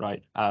warehouse,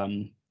 right?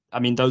 I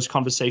mean, those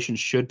conversations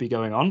should be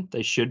going on.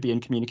 They should be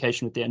in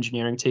communication with the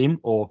engineering team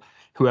or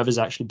whoever's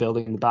actually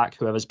building the back,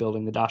 whoever's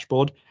building the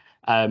dashboard.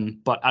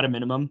 But at a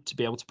minimum, to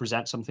be able to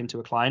present something to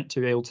a client,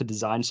 to be able to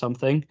design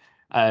something,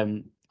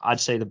 I'd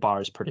say the bar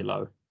is pretty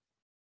low.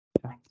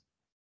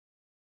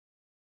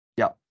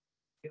 Yeah.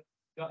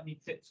 Got any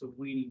tips of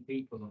weaning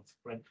people on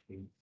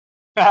spreadsheets?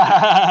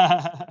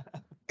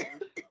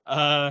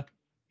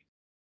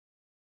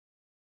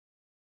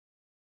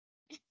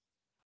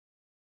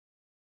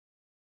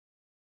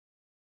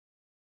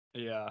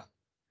 Yeah,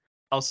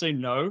 I'll say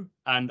no,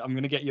 and I'm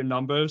gonna get your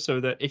number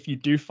so that if you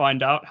do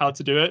find out how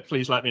to do it,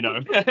 please let me know,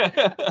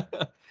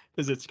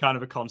 because it's kind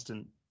of a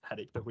constant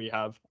headache that we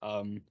have.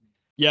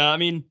 Yeah, I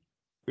mean,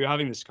 we were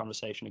having this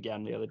conversation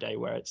again the other day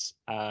where it's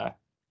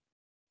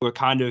we're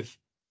kind of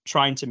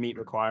trying to meet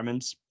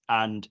requirements,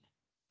 and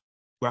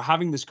we're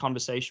having this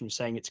conversation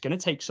saying it's going to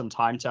take some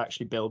time to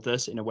actually build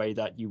this in a way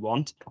that you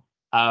want.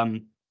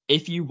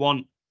 If you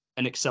want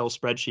an Excel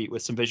spreadsheet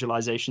with some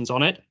visualizations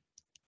on it,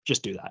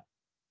 just do that,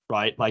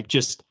 right? Like,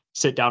 just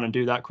sit down and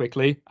do that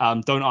quickly.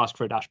 Don't ask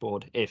for a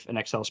dashboard if an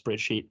Excel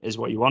spreadsheet is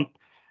what you want.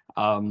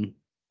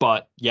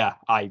 But yeah,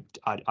 I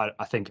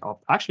think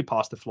I'll actually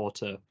pass the floor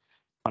to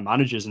my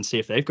managers and see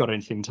if they've got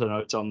anything to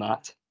note on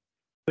that.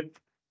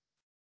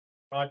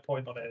 My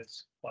point on it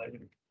is like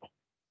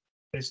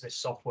business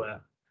software.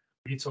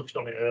 You touched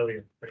on it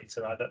earlier,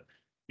 Peter, right, that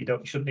you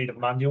shouldn't need a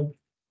manual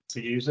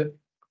to use it.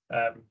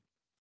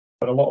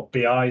 But a lot of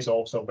BI is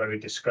also very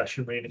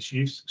discretionary in its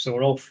use. So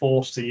we're all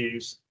forced to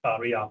use our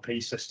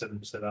ERP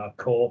systems and our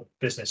core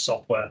business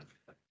software.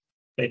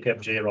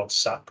 KPMG are on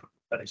SAP,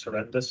 and it's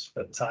horrendous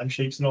at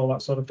timesheets and all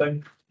that sort of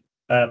thing.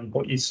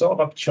 But you sort of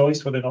have a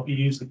choice whether or not you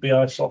use the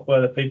BI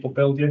software that people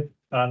build you.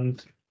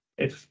 And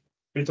if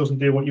it doesn't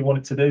do what you want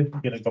it to do,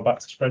 you're going to go back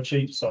to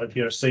spreadsheets. So if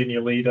you're a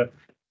senior leader,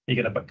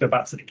 you're going to go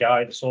back to the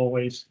guy that's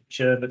always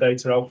sharing the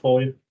data out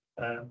for you.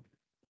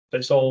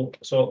 It's all,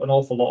 so an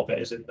awful lot of it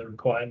is in the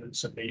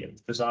requirements and meeting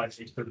design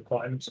needs the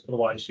requirements.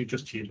 Otherwise, you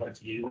just choose not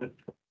to use it.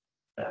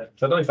 So I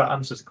don't know if that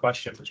answers the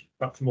question, but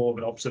perhaps more of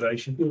an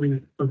observation. I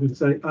mean, I would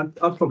say I'd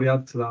probably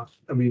add to that.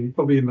 I mean,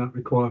 probably in that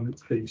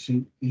requirements piece,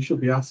 you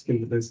should be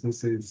asking the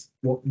businesses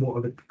what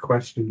are the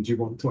questions you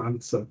want to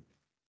answer.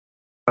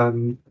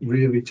 And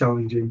really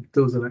challenging,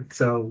 does an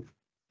Excel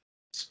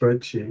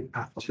spreadsheet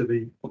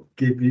actually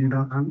give you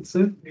that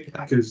answer,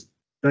 because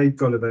they've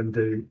got to then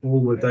do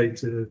all the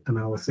data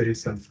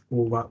analysis and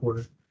all that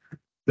work.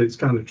 So it's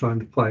kind of trying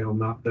to play on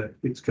that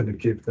it's going to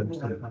give them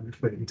some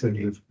benefit in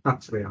terms of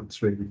actually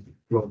answering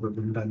rather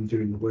than then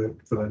doing the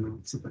work for them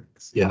answer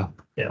things. Yeah.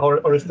 Yeah,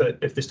 or if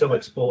they're still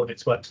exporting it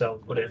to Excel,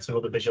 put it into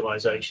other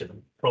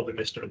visualization, probably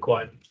missed a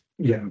requirement.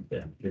 Yeah.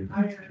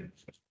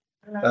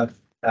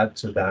 Add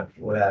to that,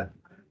 where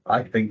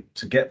I think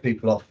to get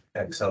people off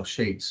Excel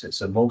sheets,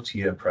 it's a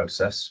multi-year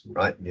process,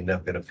 right? You're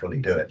never going to fully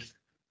do it.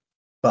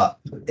 But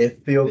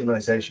if the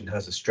organization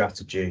has a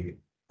strategy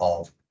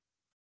of,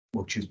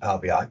 we'll choose Power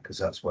BI because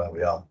that's where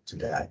we are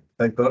today.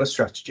 They've got a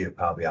strategy of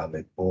Power BI and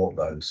they've bought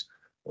those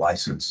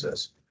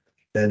licenses.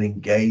 Then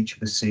engage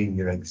the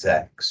senior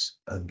execs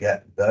and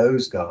get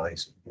those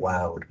guys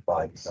wowed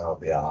by Power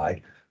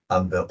BI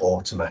and the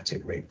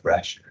automatic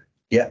refresh.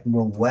 Get them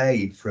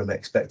away from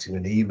expecting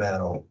an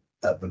email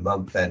at the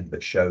month end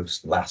that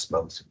shows last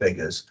month's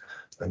figures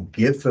and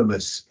give them a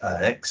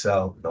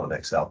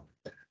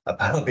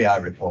Power BI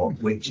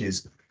report, which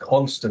is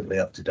constantly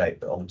up to date.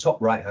 But on the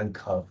top right-hand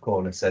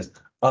corner says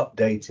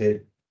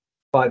updated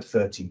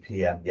 5:30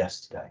 p.m.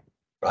 yesterday,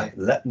 right?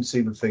 Let them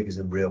see the figures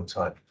in real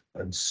time.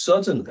 And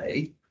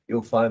suddenly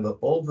you'll find that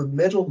all the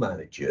middle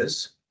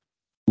managers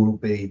will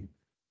be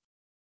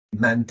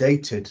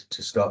mandated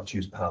to start to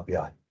use Power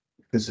BI.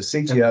 Because the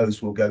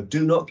CTOs will go,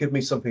 do not give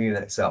me something in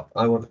Excel.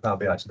 I want a Power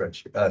BI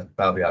spreadsheet,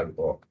 Power BI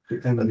report.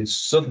 And then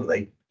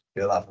suddenly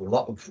you'll have a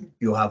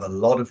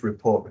lot of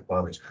report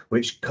requirements,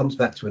 which comes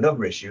back to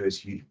another issue: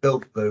 is you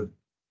built the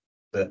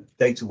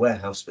data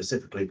warehouse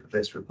specifically for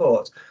this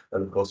report,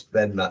 and of course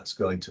then that's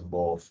going to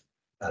morph,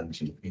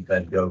 and you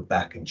then go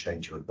back and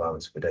change your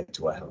requirements for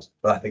data warehouse.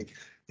 But I think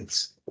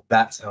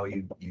that's how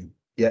you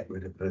get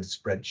rid of the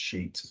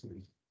spreadsheet,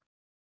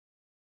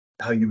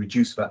 how you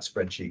reduce that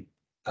spreadsheet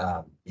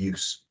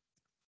use.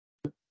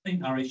 I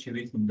think our issue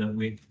isn't that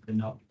we're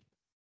not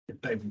in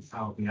favour of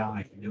Power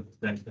BI and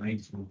up-to-date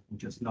data, we're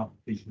just not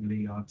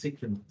visually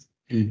articulate.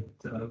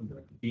 So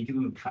you give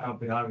them a Power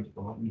BI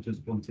report and you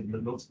just want it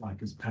that looks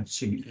like a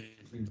spreadsheet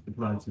with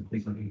loads of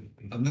things.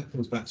 And that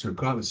comes back to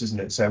requirements, isn't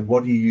it? So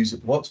what do you use?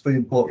 What's the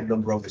important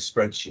number on this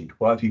spreadsheet?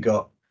 Why have you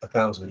got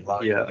 1,000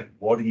 lines? Yeah.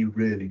 What are you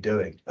really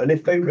doing? And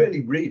if they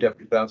really read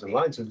every 1,000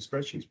 lines of the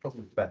spreadsheet, it's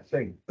probably the best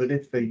thing. But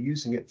if they're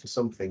using it for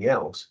something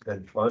else,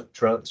 then let's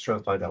try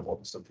and find out what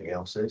the something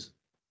else is,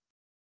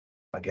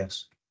 I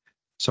guess.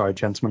 Sorry,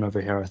 gentleman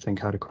over here, I think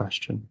had a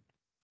question.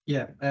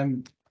 Yeah,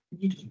 can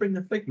you just bring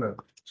the Figma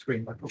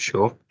screen back up?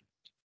 Sure.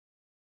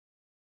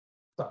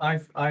 So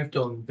I've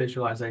done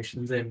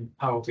visualizations in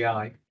Power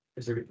BI,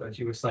 as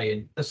you were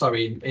saying,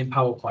 sorry, in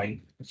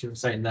PowerPoint, as you were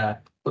saying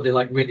there, but they're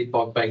like really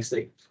bog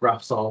basic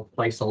graphs or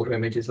placeholder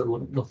images that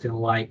look nothing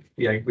like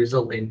the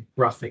resulting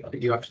graphic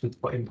that you actually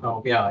put in Power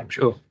BI.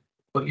 Sure.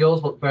 But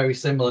yours look very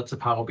similar to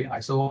Power BI.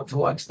 So to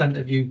what extent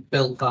have you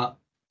built that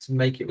to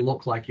make it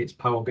look like it's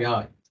Power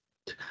BI?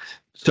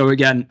 So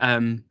again,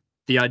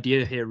 the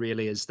idea here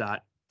really is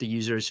that the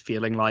user is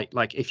feeling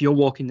like if you're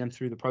walking them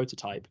through the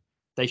prototype,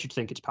 they should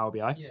think it's Power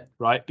BI,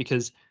 right?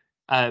 Because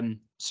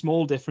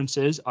small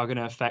differences are going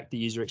to affect the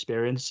user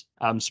experience.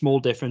 Small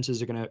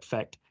differences are going to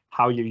affect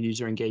how your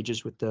user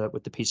engages with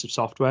the piece of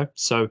software.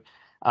 So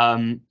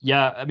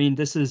yeah, I mean,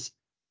 this is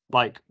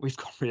like, we've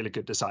got really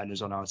good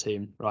designers on our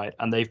team, right?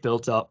 And they've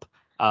built up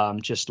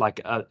just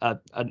like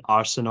an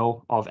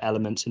arsenal of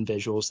elements and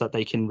visuals that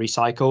they can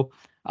recycle.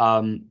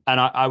 And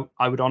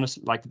I would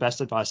honestly, like, the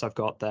best advice I've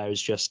got there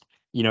is just,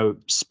 you know,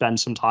 spend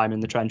some time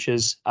in the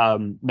trenches,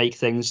 make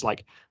things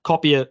like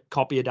copy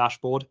a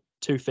dashboard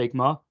to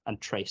Figma and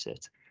trace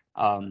it,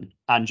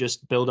 and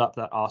just build up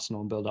that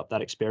arsenal and build up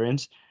that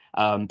experience.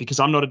 Because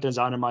I'm not a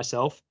designer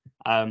myself.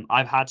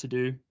 I've had to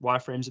do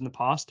wireframes in the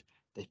past.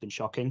 They've been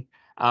shocking,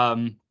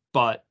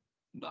 but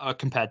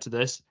compared to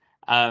this,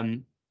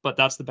 but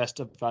that's the best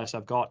advice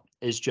I've got,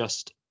 is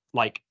just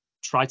like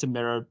try to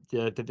mirror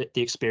the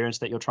experience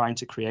that you're trying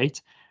to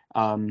create.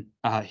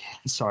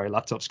 Sorry,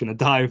 laptop's going to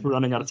die if we're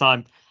running out of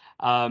time.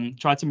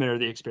 Try to mirror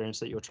the experience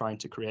that you're trying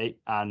to create,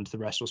 and the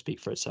rest will speak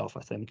for itself,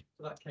 I think.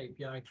 So that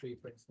KPI tree,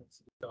 for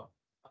instance, you've got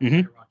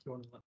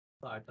on the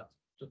side,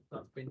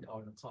 that's been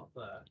on the top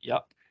there.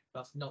 Yep.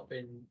 That's not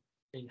been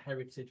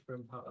inherited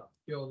from how that's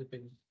purely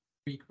been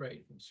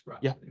recreated from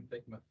scratch in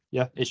Figma.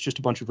 Yeah, it's just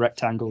a bunch of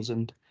rectangles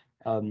and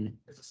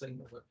it's a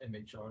single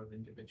image or an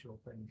individual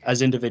thing.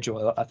 As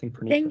individual, I think.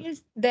 Thing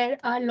is, there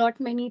are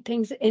many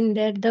things in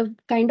there. The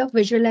kind of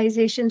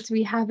visualizations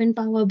we have in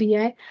Power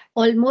BI,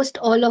 almost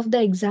all of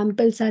the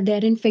examples are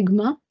there in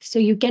Figma, so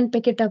you can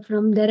pick it up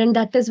from there, and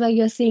that is why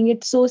you're seeing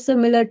it so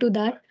similar to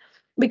that.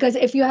 Because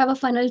if you have a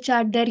funnel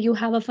chart there, you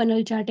have a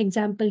funnel chart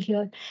example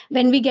here.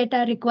 When we get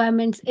our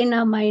requirements in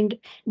our mind,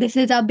 this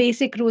is our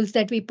basic rules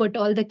that we put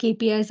all the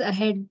KPIs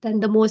ahead, then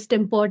the most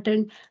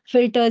important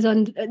filters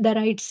on the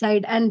right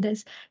side, and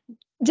this.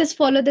 Just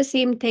follow the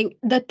same thing.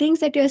 The things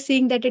that you're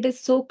seeing that it is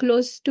so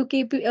close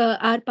to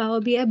our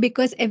Power BI,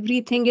 because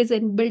everything is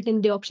built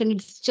in the option.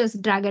 It's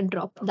just drag and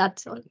drop.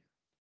 That's all.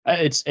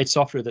 It's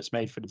software that's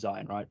made for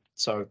design, right?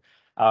 So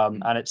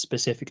And it's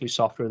specifically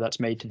software that's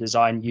made to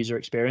design user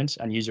experience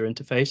and user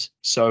interface.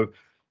 So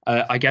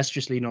I guess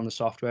just lean on the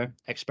software,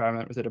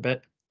 experiment with it a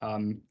bit,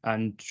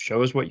 and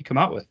show us what you come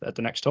out with at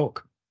the next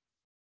talk.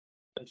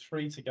 It's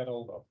free to get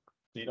hold of,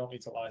 so you don't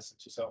need to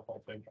license yourself on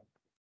Figma.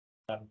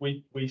 And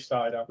we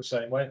started out the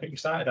same way. I think we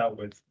started out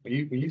with,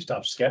 we used to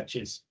have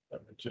sketches,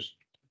 and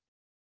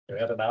we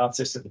had an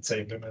artist in the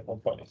team who at one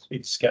point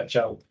he'd sketch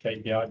out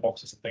KPI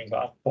boxes and things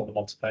like that, put them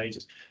onto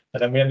pages,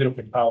 and then we ended up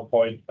in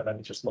PowerPoint, and then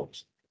it just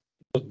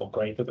doesn't look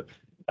great, does it?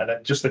 And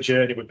then just the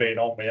journey we've been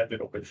on, we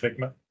ended up with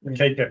Figma.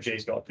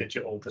 KPMG's got a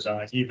digital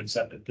design, even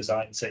sent a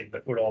design team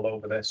that we're all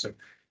over this, so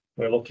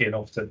we're lucky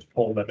enough to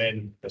pull them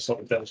in. They sort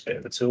of built a bit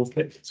of a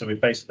toolkit, so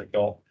we've basically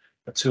got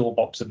a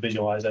toolbox of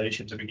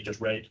visualizations that we can just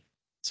read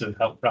to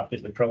help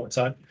rapidly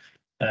prototype.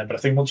 But I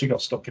think once you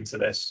got stuck into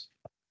this,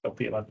 you'll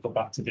be able to go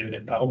back to doing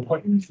it in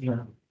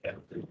PowerPoint.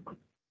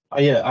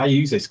 Yeah. I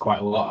use this quite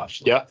a lot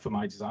actually. Yeah. For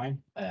my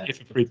design. If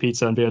you free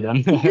pizza and beer,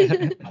 then.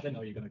 I didn't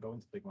know you were going to go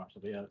into Figma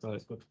actually, but yeah, so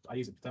it's good. I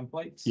use it for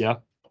templates. Yeah.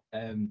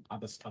 I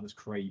just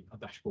create a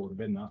dashboard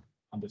within that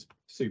and just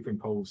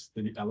superimpose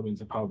the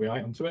elements of Power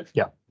BI onto it.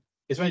 Yeah.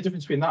 Is there any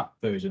difference between that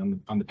version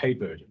and the paid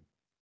version?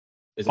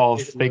 Is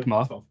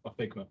Figma? Of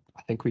Figma.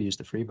 I think we use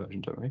the free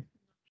version, don't we?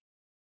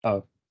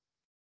 Oh.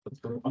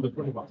 I'll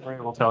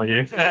I'll tell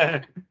you.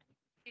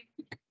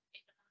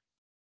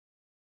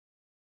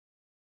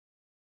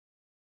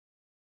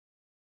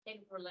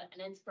 For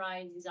an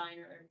enterprise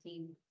designer or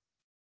team.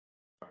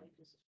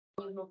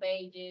 More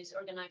pages,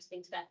 organize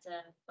things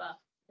better, but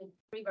the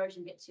free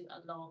version gets you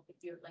a lot if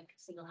you're like a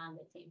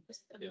single-handed team.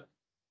 Yeah.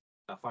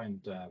 I find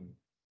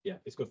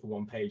it's good for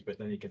one page, but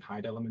then you can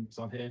hide elements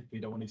on here if you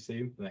don't want to see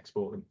them and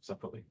export them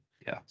separately.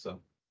 Yeah. So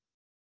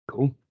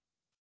cool.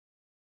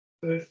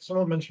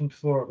 Someone mentioned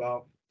before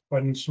about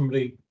when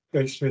somebody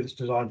goes through this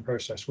design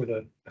process with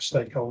a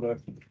stakeholder,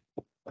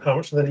 how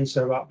much do they need to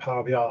know about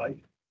Power BI?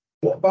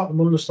 What about them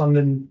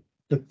understanding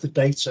the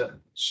data?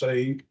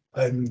 So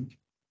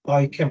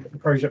I came up with a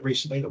project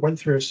recently that went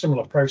through a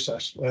similar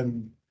process.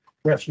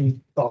 We actually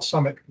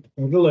balsamic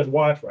and we did a load of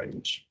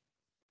wireframes.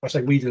 I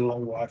say we did a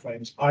load of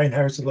wireframes. I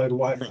inherited a load of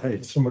wireframes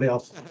from somebody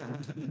else.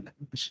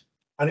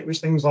 And it was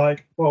things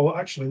like, well,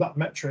 actually that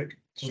metric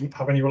doesn't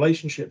have any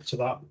relationship to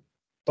that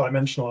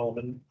dimensional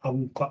element,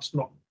 and that's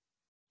not,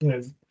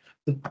 the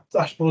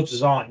dashboard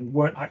design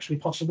weren't actually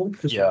possible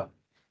because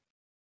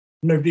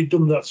nobody had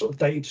done that sort of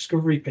data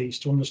discovery piece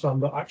to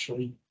understand that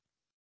actually,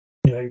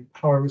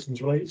 how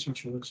everything's related to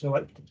each other. So,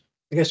 I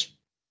guess,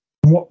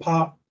 what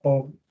part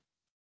of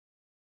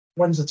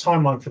when's the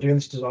timeline for doing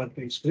this design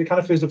piece? Because it kind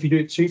of feels if you do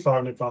it too far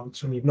in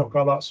advance and you've not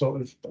got that sort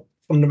of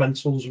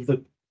fundamentals of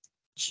the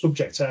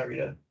subject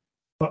area,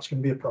 that's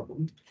going to be a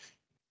problem.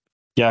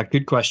 Yeah,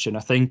 good question.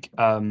 I think,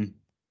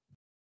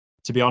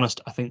 to be honest,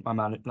 I think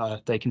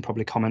they can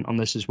probably comment on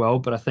this as well,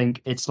 but I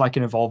think it's like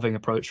an evolving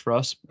approach for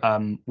us.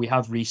 We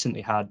have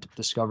recently had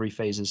discovery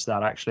phases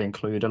that actually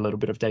include a little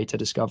bit of data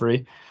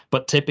discovery,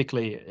 but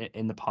typically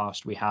in the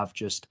past, we have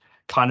just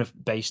kind of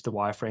based the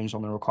wireframes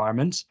on the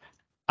requirements.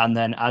 And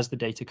then as the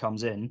data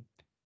comes in,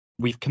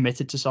 we've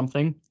committed to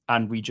something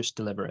and we just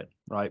deliver it,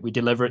 right? We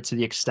deliver it to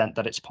the extent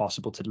that it's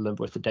possible to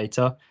deliver with the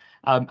data.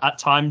 At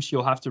times,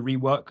 you'll have to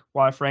rework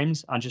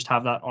wireframes and just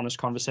have that honest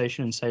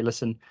conversation and say,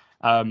 listen,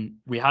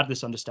 we had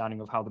this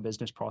understanding of how the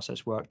business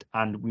process worked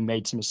and we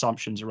made some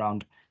assumptions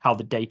around how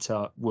the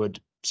data would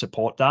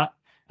support that.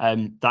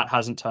 That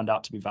hasn't turned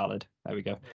out to be valid. There we go.